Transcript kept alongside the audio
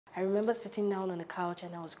I remember sitting down on the couch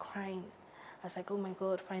and I was crying. I was like, oh my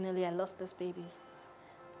God, finally I lost this baby.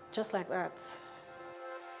 Just like that.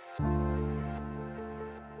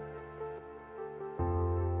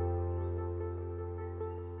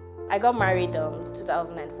 I got married in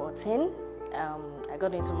 2014. I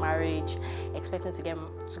got into marriage expecting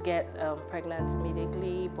to get pregnant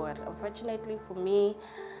immediately, but unfortunately for me,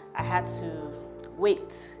 I had to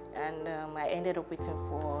wait, and I ended up waiting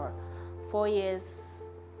for 4 years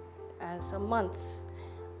and some months.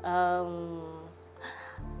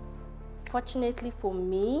 Fortunately for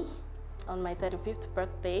me, on my 35th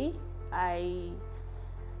birthday, I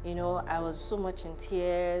was so much in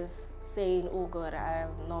tears, saying, oh God, I'm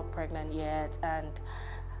not pregnant yet, and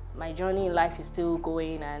my journey in life is still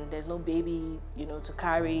going, and there's no baby, to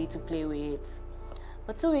carry, to play with.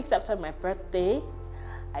 But 2 weeks after my birthday,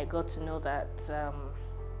 I got to know that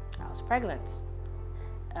I was pregnant.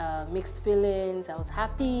 Mixed feelings. I was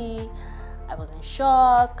happy, I was in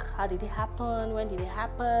shock. How did it happen? When did it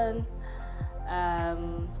happen?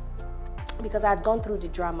 Because I had gone through the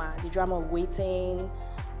drama of waiting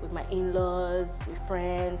with my in-laws, with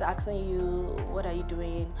friends, asking you, what are you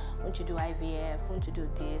doing? Won't you do IVF? Won't you do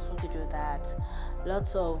this? Won't you do that?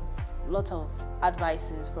 Lots of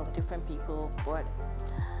advices from different people, but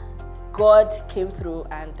God came through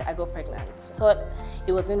and I got pregnant. I thought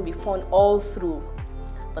it was going to be fun all through,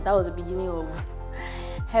 but that was the beginning of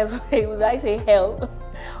heaven. Would I say hell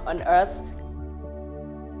on earth?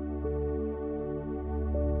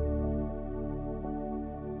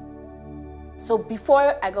 So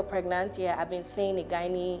before I got pregnant, I've been seeing a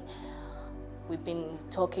gynae. We've been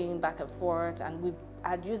talking back and forth, and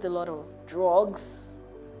I'd used a lot of drugs,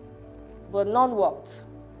 but none worked.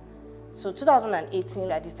 So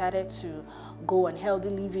 2018, I decided to go on healthy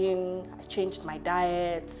living. I changed my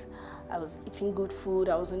diet. I was eating good food.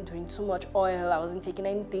 I wasn't doing too much oil. I wasn't taking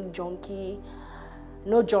anything junky,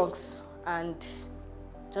 no junks, and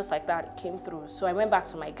just like that, it came through. So I went back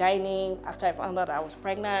to my gynae after I found out I was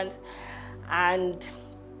pregnant. And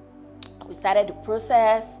we started the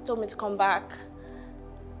process, told me to come back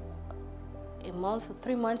a month or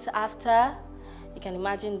 3 months after. You can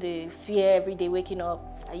imagine the fear every day waking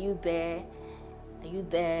up. Are you there? Are you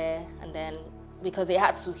there? And then, because they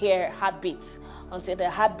had to hear heartbeats until the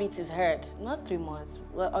heartbeat is heard. Not 3 months,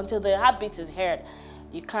 well, until the heartbeat is heard,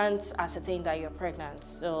 you can't ascertain that you're pregnant.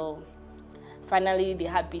 So finally the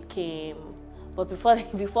heartbeat came. But before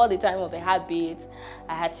the time of the heartbeat,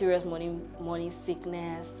 I had serious morning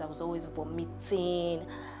sickness. I was always vomiting.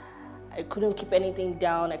 I couldn't keep anything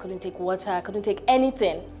down. I couldn't take water. I couldn't take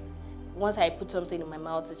anything. Once I put something in my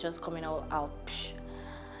mouth, it's just coming out. Psh.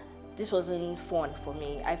 This wasn't fun for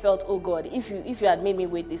me. I felt, oh God, if you had made me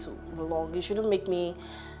wait this long, you shouldn't make me,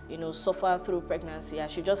 suffer through pregnancy. I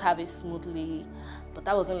should just have it smoothly. But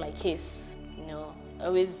that wasn't my case.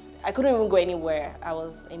 I couldn't even go anywhere. I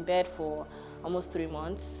was in bed for almost 3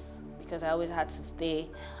 months because I always had to stay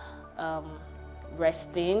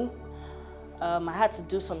resting. I had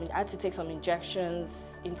to take some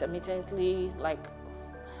injections intermittently, like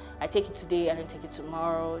I take it today and I take it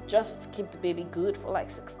tomorrow, just to keep the baby good for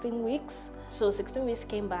like 16 weeks. So 16 weeks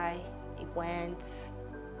came by, it went,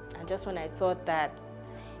 and just when I thought that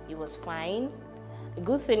it was fine, the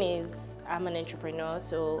good thing is I'm an entrepreneur,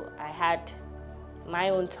 so I had my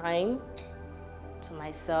own time to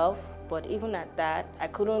myself. But even at that, I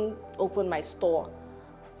couldn't open my store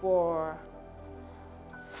for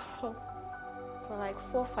like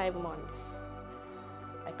 4 or 5 months.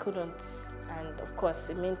 I couldn't, and of course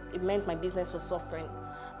it meant my business was suffering.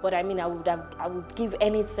 But I mean, I would give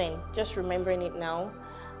anything. Just remembering it now,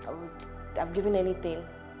 I would have given anything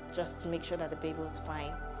just to make sure that the baby was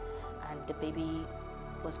fine, and the baby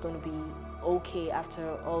was going to be okay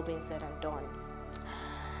after all being said and done.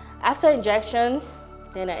 After injection,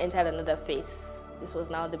 then I entered another phase. This was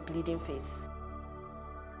now the bleeding phase.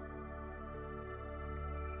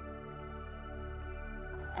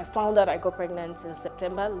 I found out I got pregnant in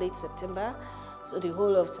September, late September. So the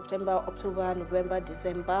whole of September, October, November,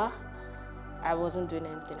 December, I wasn't doing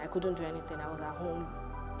anything. I couldn't do anything. I was at home.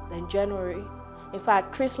 Then January, in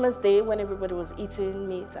fact, Christmas Day, when everybody was eating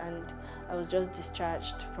meat, and I was just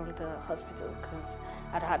discharged from the hospital because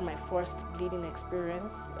I'd had my first bleeding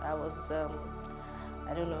experience. I was,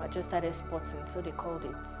 I don't know, I just started spotting, so they called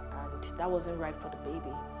it, and that wasn't right for the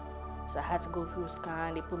baby. So I had to go through a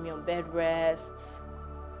scan. They put me on bed rest.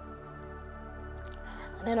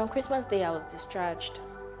 And then on Christmas Day, I was discharged.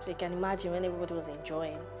 So you can imagine when everybody was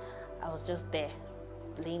enjoying, I was just there,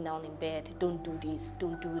 laying down in bed. Don't do this,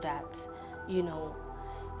 don't do that. You know,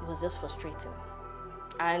 it was just frustrating.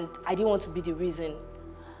 And I didn't want to be the reason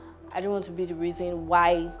I didn't want to be the reason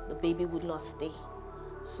why the baby would not stay.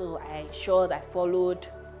 So I ensured I followed,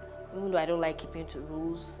 even though I don't like keeping to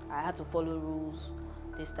rules, I had to follow rules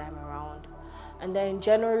this time around. And then in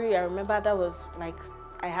January, I remember that was like,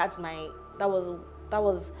 I had my, that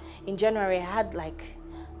was in January, I had like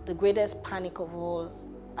the greatest panic of all.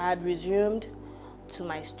 I had resumed to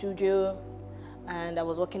my studio and I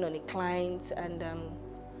was working on a client, and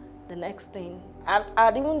the next thing,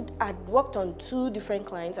 I'd worked on 2 different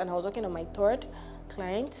clients and I was working on my 3rd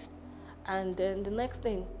client, and then the next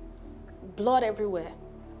thing, blood everywhere,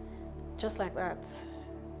 just like that.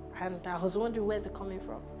 And I was wondering, where's it coming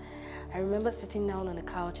from? I remember sitting down on the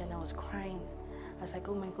couch and I was crying. I was like,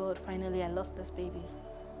 oh my God, finally I lost this baby.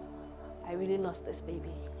 I really lost this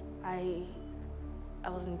baby. I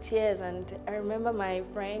was in tears, and I remember my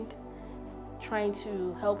friend trying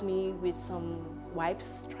to help me with some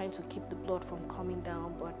wipes, trying to keep the blood from coming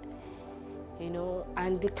down, but you know,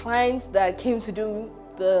 and the client that came to do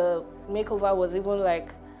the makeover was even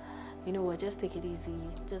like, you know what, just take it easy,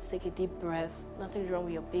 just take a deep breath, nothing's wrong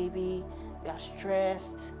with your baby, you are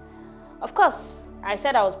stressed. Of course, I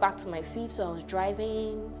said I was back to my feet, so I was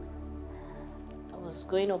driving, I was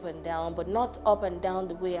going up and down, but not up and down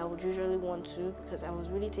the way I would usually want to, because I was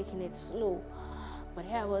really taking it slow. But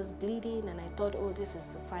here I was bleeding, and I thought, oh, this is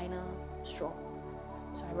the final straw.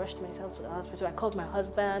 So I rushed myself to the hospital. I called my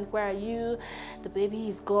husband, where are you? The baby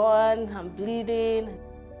is gone, I'm bleeding.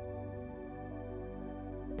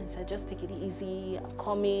 And said, just take it easy, I'm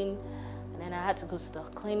coming. And then I had to go to the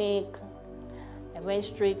clinic. I went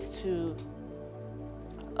straight to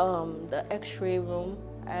the X-ray room.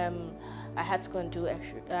 I had to go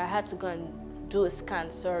and do a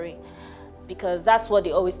scan, sorry, because that's what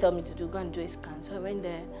they always tell me to do, go and do a scan. So I went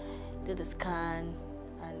there, did the scan,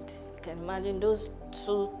 and you can imagine those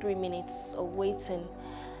 2-3 minutes of waiting.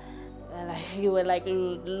 It were like the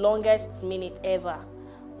longest minute ever,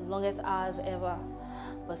 longest hours ever.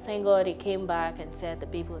 But thank God he came back and said the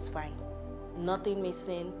baby was fine. Nothing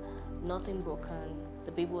missing, nothing broken,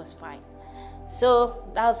 the baby was fine. So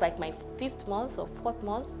that was like my 5th month or 4th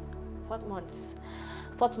month,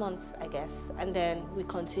 4th month, I guess. And then we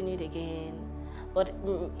continued again. But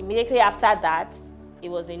immediately after that, it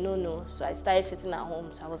was a no-no. So I started sitting at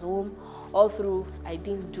home. So I was home all through. I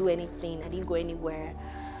didn't do anything. I didn't go anywhere.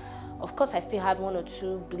 Of course, I still had 1 or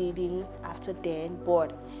 2 bleeding after then,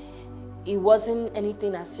 but it wasn't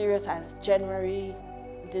anything as serious as January,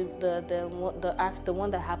 the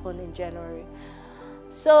one that happened in January.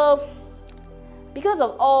 So because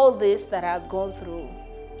of all this that I had gone through,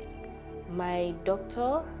 my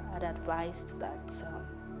doctor had advised that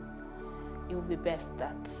it would be best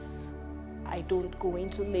that I don't go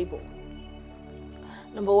into labor.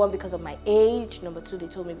 Number 1, because of my age. Number 2, they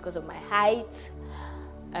told me because of my height.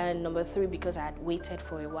 And number 3, because I had waited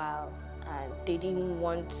for a while and they didn't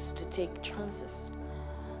want to take chances.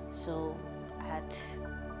 So I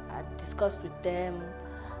had discussed with them.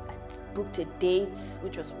 I booked a date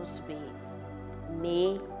which was supposed to be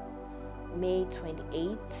May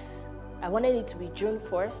 28th. I wanted it to be June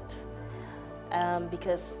 1st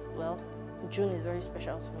because, well, June is very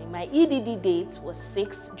special to me. My EDD date was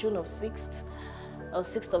 6th, June of 6th, or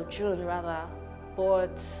 6th of June rather,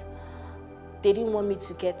 but they didn't want me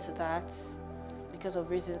to get to that because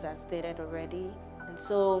of reasons I stated already. And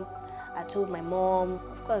so I told my mom,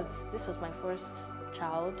 of course, this was my first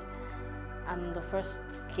child. I'm the first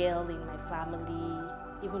girl in my family,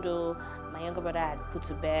 even though my younger brother had put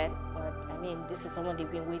to bed, but I mean, this is someone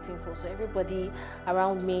they've been waiting for. So everybody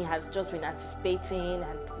around me has just been anticipating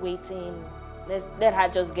and waiting. Let her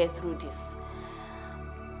just get through this.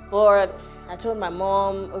 But I told my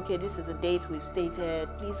mom, okay, this is a date we've stated,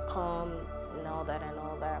 please come, and all that and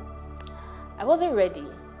all that. I wasn't ready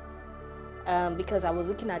because I was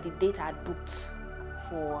looking at the date I had booked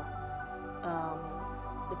for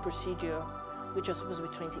the procedure, which was supposed to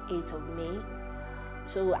be 28th of May.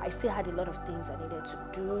 So I still had a lot of things I needed to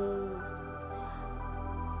do.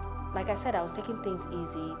 Like I said, I was taking things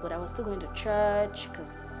easy, but I was still going to church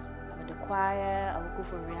because I'm in the choir. I would go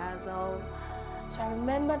for rehearsal. So I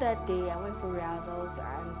remember that day I went for rehearsals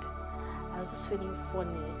and I was just feeling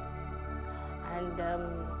funny. And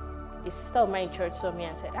a sister of mine in church saw me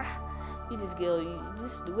and said, you this girl,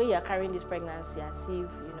 the way you're carrying this pregnancy, as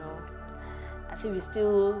if it's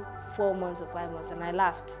still 4 months or 5 months. And I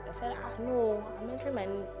laughed. I said, no, I'm entering my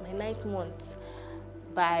 9th month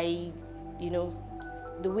by,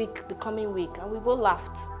 the coming week. And we both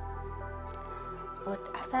laughed. But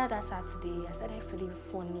after that Saturday, I started feeling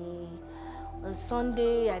funny. On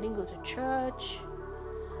Sunday, I didn't go to church.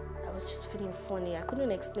 I was just feeling funny. I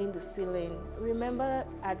couldn't explain the feeling. Remember,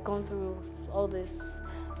 I'd gone through all this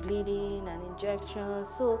bleeding and injections.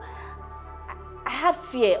 So I had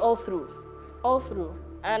fear all through, all through.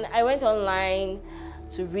 And I went online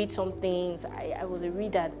to read some things. I was a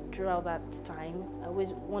reader throughout that time. I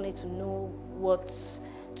always wanted to know what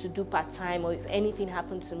to do part-time, or if anything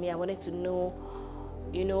happened to me, I wanted to know,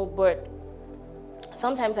 but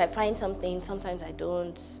sometimes I find something, sometimes I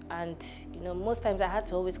don't. And, most times I had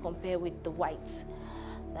to always compare with the white.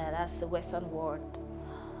 That's the Western world.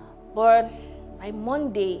 But by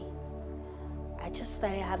Monday, I just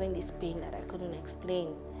started having this pain that I couldn't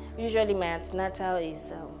explain. Usually my antenatal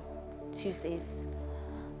is Tuesdays.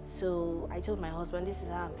 So I told my husband, this is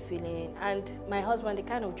how I'm feeling. And my husband, the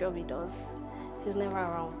kind of job he does, he's never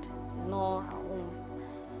around. He's not at home.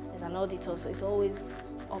 He's an auditor, so he's always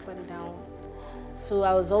up and down. So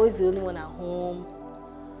I was always the only one at home.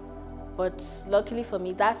 But luckily for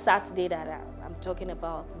me, that Saturday that I'm talking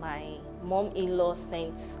about, my mom-in-law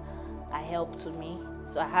sent a help to me.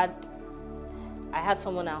 So I had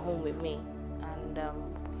someone at home with me. And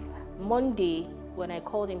Monday, when I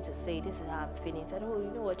called him to say, this is how I'm feeling, he said, oh,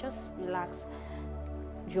 you know what, just relax.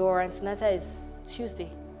 Your antenatal is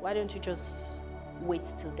Tuesday. Why don't you just wait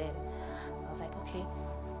till then? I was like, okay.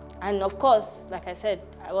 And of course, like I said,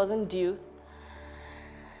 I wasn't due.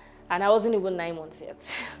 And I wasn't even 9 months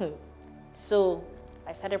yet. So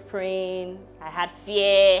I started praying. I had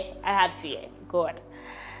fear. God.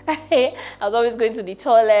 I was always going to the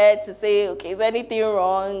toilet to say, okay, is anything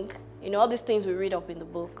wrong? All these things we read up in the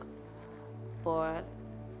book. But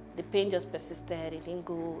the pain just persisted. It didn't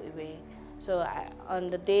go away. So on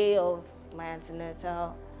the day of my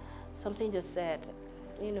antenatal, something just said,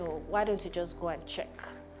 why don't you just go and check?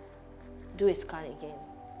 Do a scan again.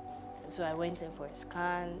 And so I went in for a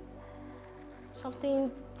scan.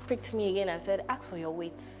 Something pricked me again and said, ask for your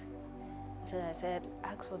weight. So I said,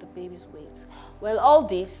 ask for the baby's weight. Well, all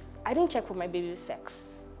this, I didn't check for my baby's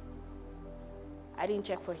sex. I didn't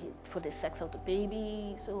check for the sex of the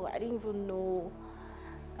baby, so I didn't even know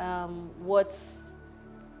what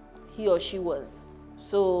he or she was.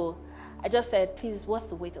 So I just said, please, what's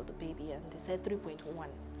the weight of the baby? And they said 3.1.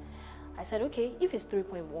 I said, okay, if it's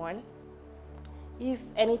 3.1,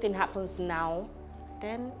 if anything happens now,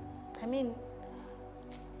 then,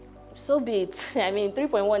 so be it.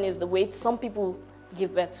 3.1 is the weight some people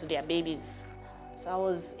give birth to their babies. So I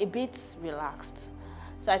was a bit relaxed.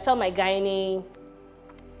 So I saw my gynae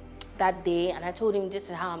that day and I told him this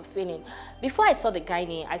is how I'm feeling. Before I saw the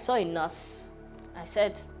gynae, I saw a nurse. I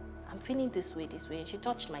said, I'm feeling this way. And she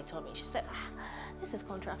touched my tummy. She said, this is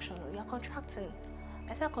contraction. You're contracting.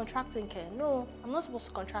 I said, contracting, Ken? No, I'm not supposed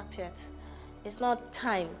to contract yet. It's not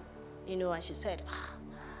time, and she said,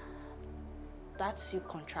 that's you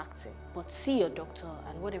contracting, but see your doctor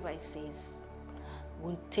and whatever he says,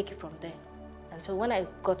 we'll take it from there. And so when I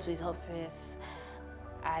got to his office,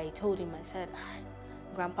 I told him, I said,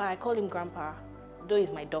 Grandpa, I call him Grandpa, though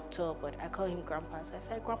he's my doctor, but I call him Grandpa. So I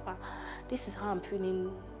said, Grandpa, this is how I'm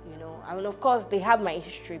feeling, And of course, they have my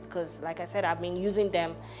history because, like I said, I've been using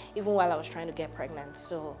them even while I was trying to get pregnant.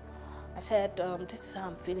 So I said, this is how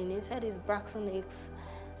I'm feeling. He said, it's Braxton Hicks.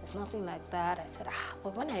 It's nothing like that. I said,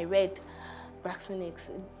 but when I read Braxton Hicks,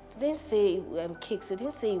 it didn't say kicks. It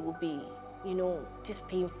didn't say it would be, this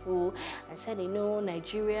painful. I said,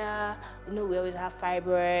 Nigeria, we always have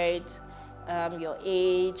fibroids, your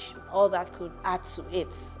age, all that could add to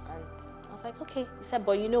it. And I was like, okay. He said,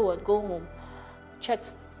 but you know what, go home.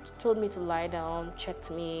 Checked, told me to lie down,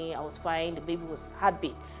 checked me, I was fine. The baby was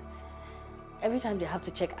heartbeats. Every time they have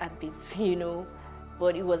to check heartbeats,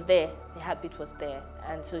 but it was there. The heartbeat was there.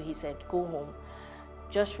 And so he said, go home.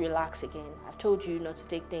 Just relax again. I've told you not to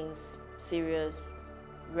take things serious,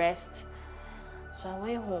 rest. So I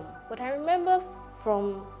went home. But I remember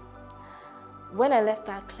from when I left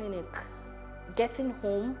that clinic, getting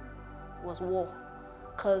home was war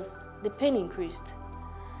because the pain increased.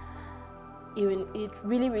 It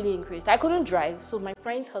really, really increased. I couldn't drive, so my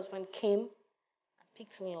friend's husband came and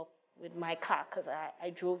picked me up with my car because I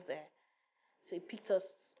drove there. So he picked us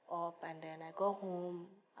up and then I got home.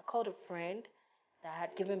 I called a friend that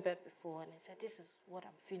had given birth before and I said, this is what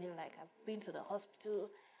I'm feeling like. I've been to the hospital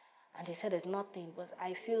and they said there's nothing, but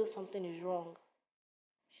I feel something is wrong.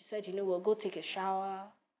 She said, we'll go take a shower.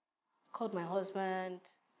 I called my husband.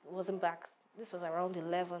 He wasn't back. This was around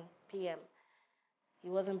 11 p.m. He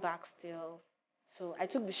wasn't back still. So I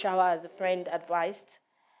took the shower as a friend advised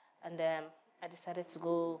and then I decided to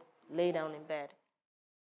go lay down in bed.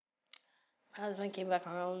 My husband came back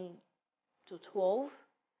around to 12.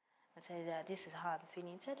 I said, this is how I'm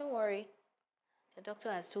feeling. He said, don't worry. The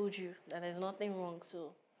doctor has told you that there's nothing wrong,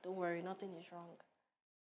 so don't worry, nothing is wrong.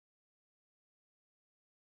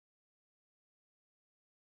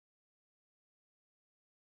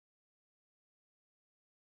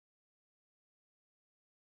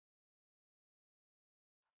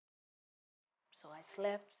 I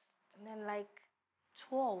slept, and then like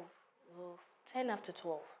 12, or 10 after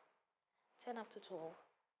 12, 10 after 12,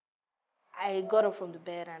 I got up from the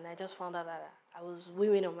bed and I just found out that I was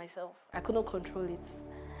weaving on myself. I couldn't control it.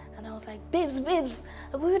 And I was like, babes,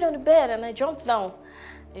 I'm weaving on the bed. And I jumped down.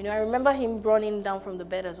 You know, I remember him running down from the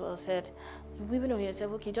bed as well, said, you're weaving on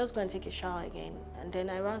yourself, okay, just go and take a shower again. And then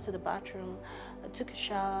I ran to the bathroom, I took a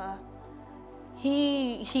shower.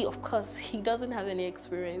 He of course, he doesn't have any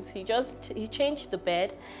experience. He changed the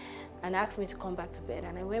bed and asked me to come back to bed.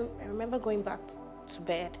 And I remember going back to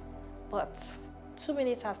bed, but 2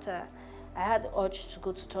 minutes after, I had the urge to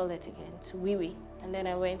go to the toilet again, to wee-wee. And then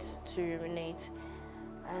I went to urinate,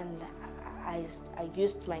 and I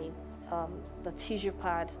used my the tissue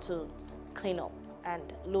pad to clean up, and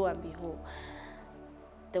lo and behold,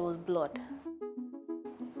 there was blood.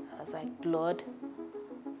 I was like, blood?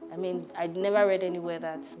 I mean, I'd never read anywhere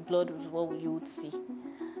that blood was what you would see.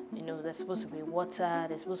 You know, there's supposed to be water,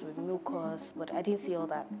 there's supposed to be mucus, but I didn't see all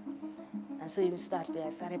that. And so instantly I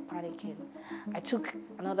started panicking. I took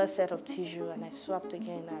another set of tissue and I swapped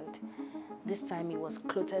again, and this time it was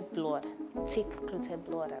clotted blood, thick clotted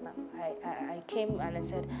blood. And I came and I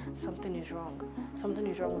said, something is wrong. Something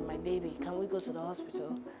is wrong with my baby. Can we go to the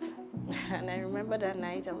hospital? And I remember that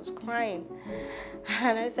night I was crying.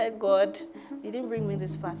 And I said, God, you didn't bring me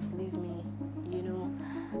this far to leave me. You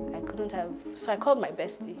know, I couldn't have. So I called my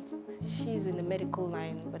bestie. She's in the medical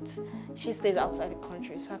line, but she stays outside the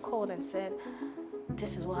country. So I called and said,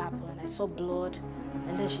 this is what happened. I saw blood.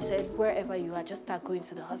 And then she said, wherever you are, just start going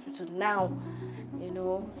to the hospital now. You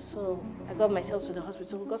know, so I got myself to the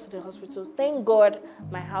hospital. We got to the hospital. Thank God,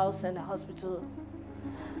 my house and the hospital.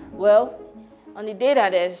 Well, on the day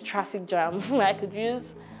that there's traffic jam, I could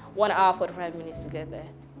use 1 hour, 45 minutes to get there.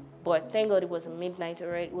 But thank God it was midnight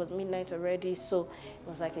already. It was midnight already, so it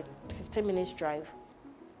was like a 15 minutes drive.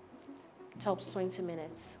 Tops 20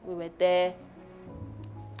 minutes. We were there.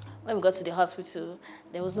 When we got to the hospital,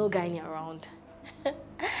 there was no gynae around.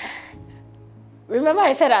 Remember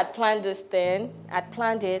I said I'd planned this thing? I'd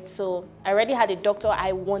planned it, so I already had a doctor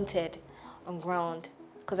I wanted on ground.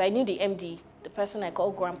 Because I knew the MD, the person I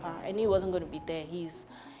called Grandpa, I knew he wasn't going to be there. He's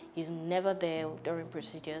never there during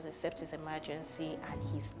procedures except it's emergency, and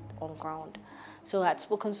he's on ground. So I'd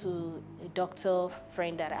spoken to a doctor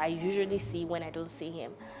friend that I usually see when I don't see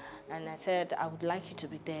him. And I said, I would like you to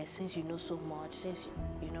be there since you know so much, since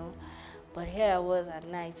you know. But here I was at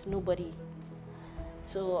night, nobody.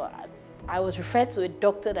 So I was referred to a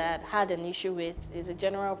doctor that I had an issue with. Is a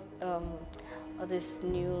general, all these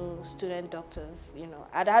new student doctors, you know.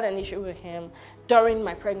 I'd had an issue with him during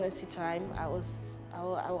my pregnancy time.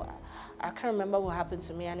 I can't remember what happened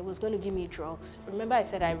to me, and it was going to give me drugs. Remember I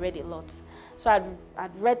said I read a lot. So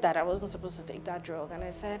I'd read that I wasn't supposed to take that drug, and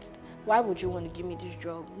I said, why would you want to give me this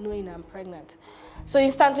drug knowing I'm pregnant? So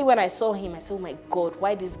instantly when I saw him, I said, oh my God,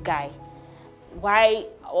 why this guy? Why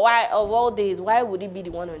of all days, why would he be the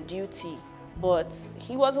one on duty? But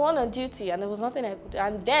he was the one on duty, and there was nothing I could do.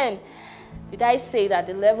 And then, did I say that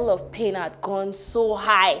the level of pain had gone so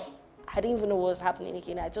high? I didn't even know what was happening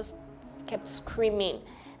again. I just kept screaming.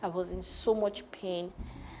 I was in so much pain.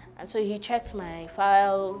 And so he checked my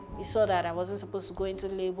file. He saw that I wasn't supposed to go into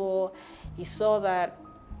labor. He saw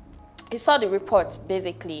the reports,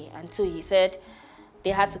 basically. And so he said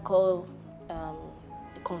they had to call a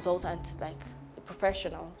consultant, like a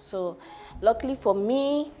professional. So luckily for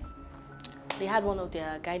me, they had one of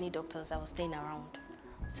their gynae doctors that was staying around.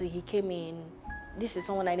 So he came in. This is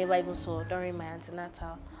someone I never even saw during my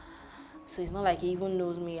antenatal. So it's not like he even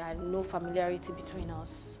knows me. I had no familiarity between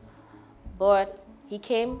us. But he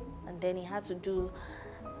came, and then he had to do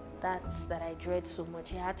that I dread so much.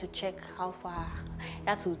 He had to check how far. He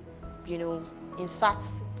had to, you know, insert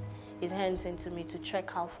his hands into me to check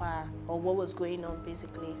how far or what was going on,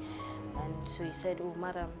 basically. And so he said, oh,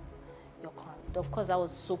 madam, you're calm. Of course, that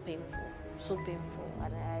was so painful. So painful,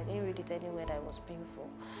 and I didn't read it anywhere that it was painful,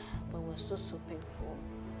 but it was so painful.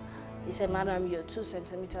 He said, madam, you're 2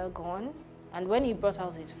 centimeters gone. And when he brought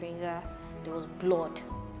out his finger, there was blood,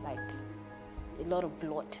 like a lot of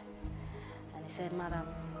blood. And he said, madam,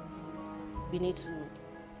 we need to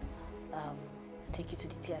take you to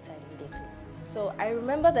the theater immediately. So I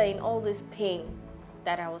remember that in all this pain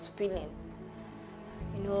that I was feeling,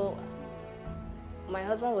 you know, my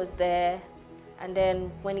husband was there. And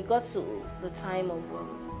then when it got to the time of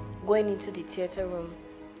going into the theater room,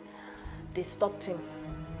 they stopped him.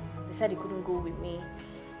 They said he couldn't go with me.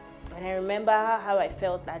 And I remember how I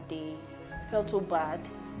felt that day. I felt so bad.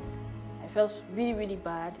 I felt really, really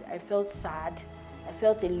bad. I felt sad. I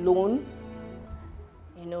felt alone.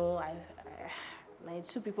 You know, my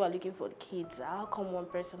 2 people are looking for the kids. How come one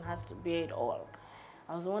person has to bear it all?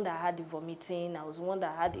 I was the one that had the vomiting. I was the one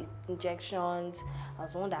that had the injections. I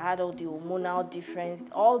was the one that had all the hormonal difference,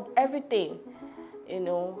 everything,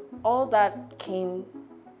 all that came,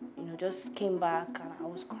 just came back, and I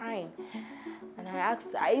was crying. And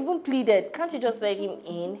I even pleaded, can't you just let him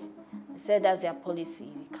in? They said that's their policy,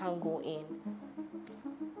 you can't go in.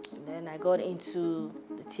 And then I got into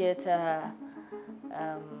the theater.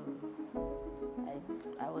 I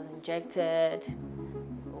was injected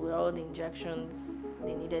with all the injections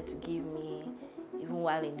they needed to give me, even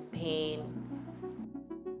while in pain.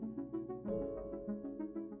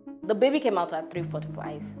 The baby came out at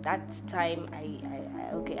 3:45. That time, I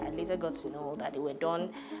later got to know that they were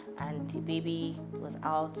done and the baby was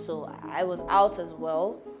out. So I was out as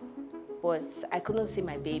well, but I couldn't see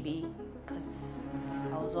my baby because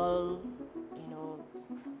I was all,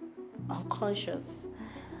 unconscious.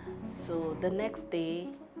 So the next day,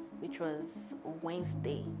 which was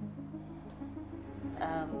Wednesday,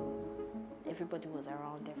 everybody was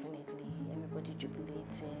around, definitely. Everybody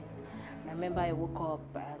jubilating. I remember I woke up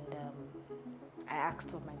and I asked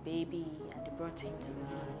for my baby and they brought him to me.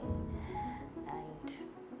 And,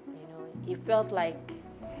 it felt like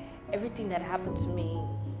everything that happened to me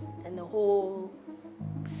in the whole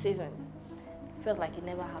season, it felt like it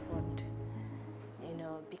never happened.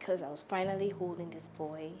 Because I was finally holding this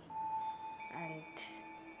boy, and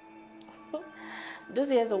those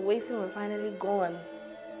years of waiting were finally gone.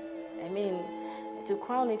 I mean, to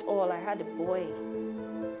crown it all, I had a boy.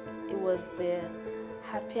 It was the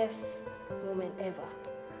happiest moment ever.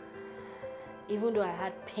 Even though I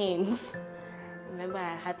had pains, remember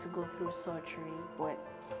I had to go through surgery, but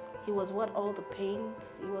it was worth all the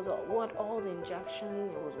pains, it was worth all the injection,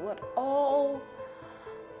 it was worth all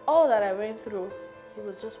that I went through. It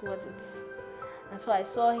was just worth it. And so I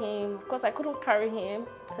saw him. Of course, I couldn't carry him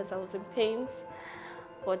because I was in pains.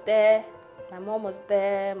 But there, my mom was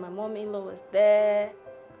there, my mom-in-law was there.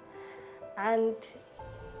 And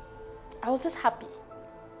I was just happy.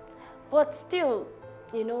 But still,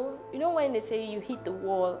 when they say you hit the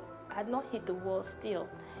wall, I had not hit the wall still,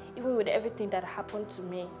 even with everything that happened to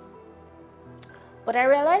me. But I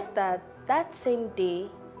realized that same day,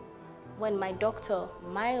 when my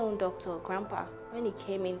own doctor, Grandpa, when he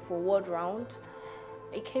came in for ward round,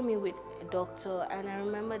 he came in with a doctor, and I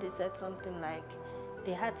remember they said something like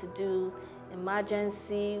they had to do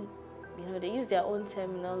emergency, they use their own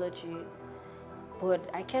terminology, but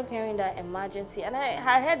I kept hearing that emergency, and I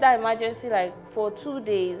heard that emergency like for 2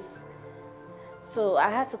 days. So I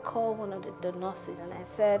had to call one of the nurses, and I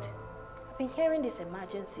said, I've been hearing this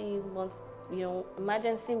emergency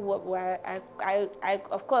emergency where I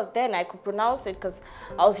of course then I could pronounce it because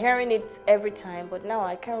I was hearing it every time, but now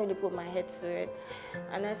I can't really put my head to it.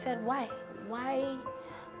 And I said, why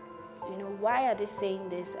are they saying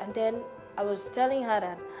this? And then I was telling her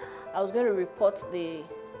that I was going to report the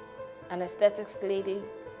anesthetics lady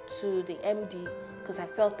to the MD because I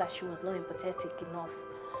felt that she was not empathetic enough.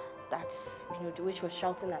 That's the way she was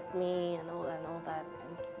shouting at me and all that.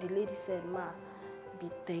 And the lady said, "Ma, be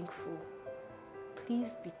thankful.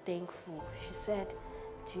 Please be thankful." She said,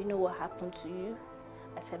 "Do you know what happened to you?"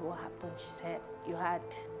 I said, "What happened?" She said, "You had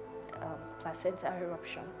placenta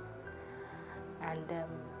eruption. And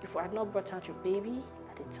if we had not brought out your baby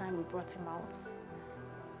at the time we brought him out,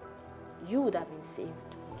 you would have been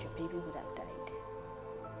saved, but your baby would have died.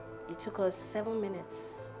 It took us 7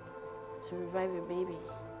 minutes to revive your baby.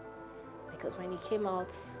 Because when he came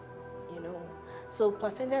out, so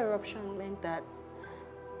placenta eruption meant that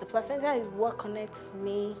the placenta is what connects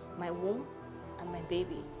me, my womb, and my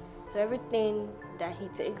baby. So everything that he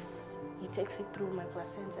takes it through my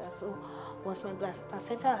placenta. So once my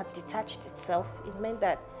placenta had detached itself, it meant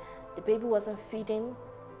that the baby wasn't feeding,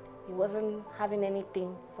 he wasn't having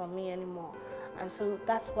anything from me anymore. And so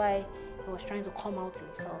that's why he was trying to come out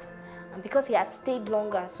himself. And because he had stayed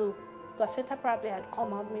longer, so placenta probably had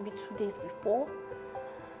come out maybe 2 days before,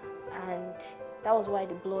 and that was why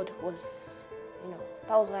the blood was,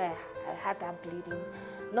 that was why I had that bleeding.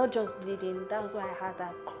 Not just bleeding, that was why I had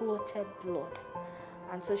that clotted blood.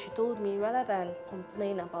 And so she told me, rather than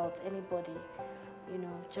complain about anybody,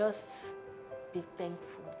 just be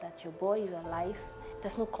thankful that your boy is alive.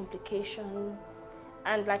 There's no complication.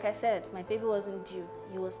 And like I said, my baby wasn't due.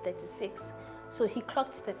 He was 36. So he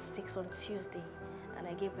clocked 36 on Tuesday, and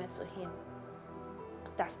I gave birth to him.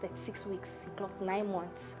 That's 36 weeks. He clocked 9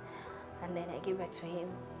 months, and then I gave birth to him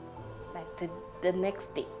like the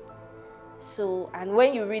next day. So, and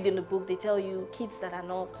when you read in the book, they tell you kids that are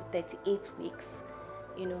not up to 38 weeks,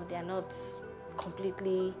 they are not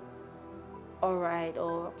completely all right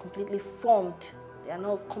or completely formed. They are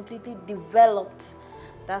not completely developed.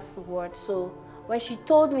 That's the word. So When she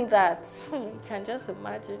told me that, you can just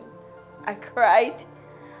imagine, I cried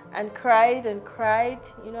and cried and cried,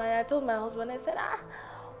 you know, and I told my husband, I said,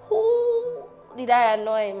 who did I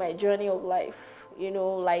annoy in my journey of life? You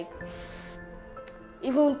know, like,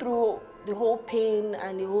 even through the whole pain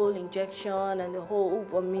and the whole injection and the whole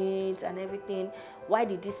vomit and everything, why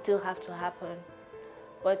did this still have to happen?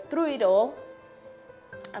 But through it all,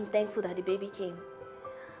 I'm thankful that the baby came.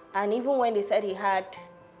 And even when they said he had,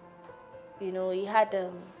 you know, he had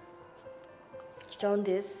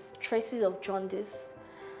jaundice, traces of jaundice,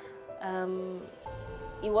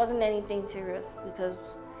 it wasn't anything serious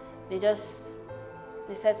because they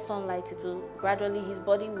said sunlight, it will gradually, his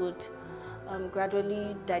body would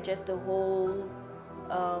gradually digest the whole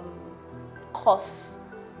cause.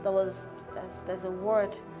 There's a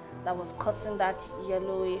word that was causing that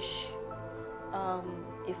yellowish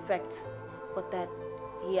effect, but that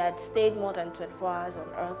he had stayed more than 24 hours on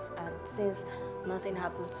earth, and since nothing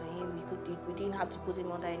happened to him, we didn't have to put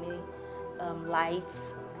him under any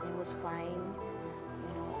lights, and it was fine,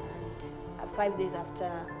 you know. And 5 days after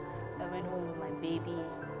I went home with my baby,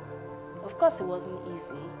 of course it wasn't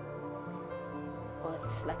easy, but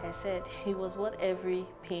like I said, it was what every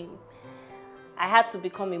pain. I had to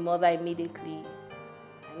become a mother immediately.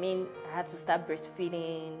 I mean, I had to start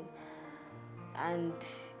breastfeeding, and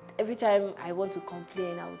every time I want to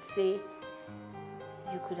complain, I would say,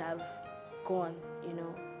 you could have gone, you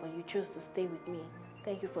know, but you chose to stay with me.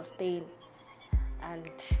 Thank you for staying. And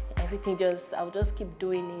everything I'll just keep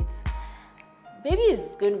doing it. Baby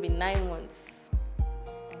is going to be 9 months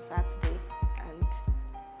on Saturday, and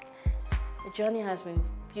the journey has been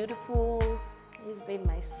beautiful. He's been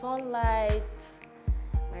my sunlight,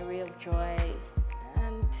 my ray of joy,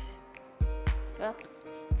 and well,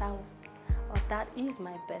 that is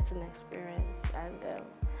my birthing experience. And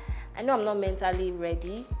I know I'm not mentally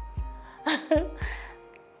ready,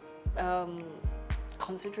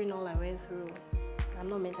 considering all I went through. I'm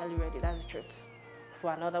not mentally ready, that's the truth,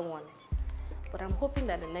 for another one. But I'm hoping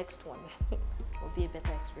that the next one will be a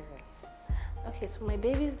better experience. Okay, so my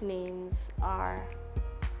baby's names are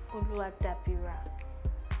Oluwadabira,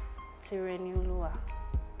 Tireniulua,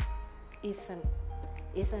 Ethan.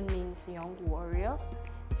 Ethan means young warrior.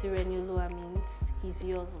 Tireniulua means he's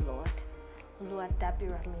yours, Lord.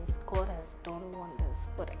 Oluwadabira means God has done wonders.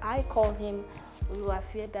 But I call him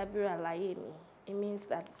Oluwafedabira Layemi. It means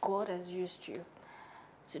that God has used you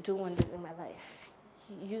to do wonders in my life.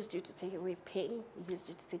 He used you to take away pain. He used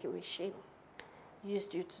you to take away shame. He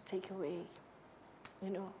used you to take away, you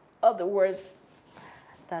know, all the words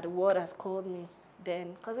that the world has called me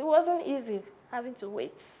then, because it wasn't easy having to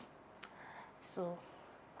wait. So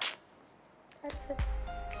that's it.